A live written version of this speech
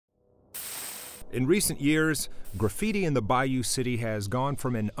In recent years, graffiti in the Bayou City has gone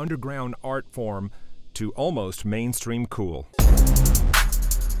from an underground art form to almost mainstream cool.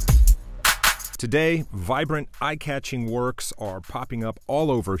 Today, vibrant, eye-catching works are popping up all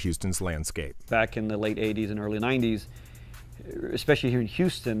over Houston's landscape. Back in the late 80s and early 90s, especially here in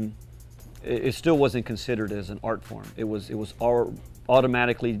Houston, it still wasn't considered as an art form. It was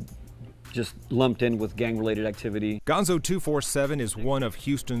automatically just lumped in with gang-related activity. Gonzo 247 is one of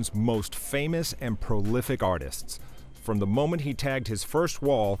Houston's most famous and prolific artists. From the moment he tagged his first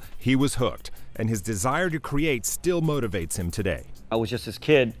wall, he was hooked, and his desire to create still motivates him today. I was just this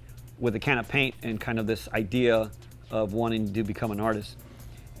kid with a can of paint and kind of this idea of wanting to become an artist.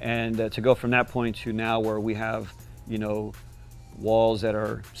 And to go from that point to now where we have, walls that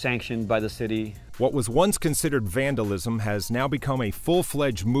are sanctioned by the city. What was once considered vandalism has now become a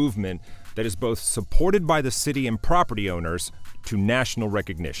full-fledged movement that is both supported by the city and property owners to national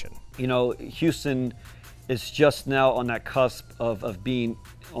recognition. Houston is just now on that cusp of being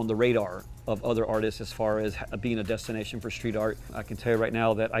on the radar of other artists as far as being a destination for street art. I can tell you right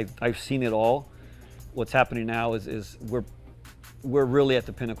now that I've seen it all. What's happening now is we're really at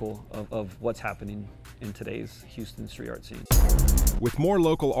the pinnacle of what's happening in today's Houston street art scene. With more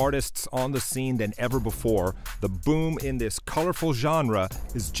local artists on the scene than ever before, the boom in this colorful genre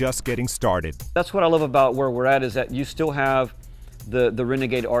is just getting started. That's what I love about where we're at, is that you still have the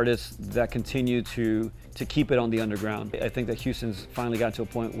renegade artists that continue to keep it on the underground. I think that Houston's finally got to a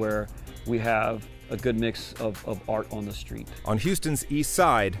point where we have a good mix of art on the street. On Houston's east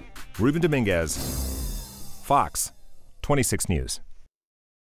side, Ruben Dominguez, Fox 26 News.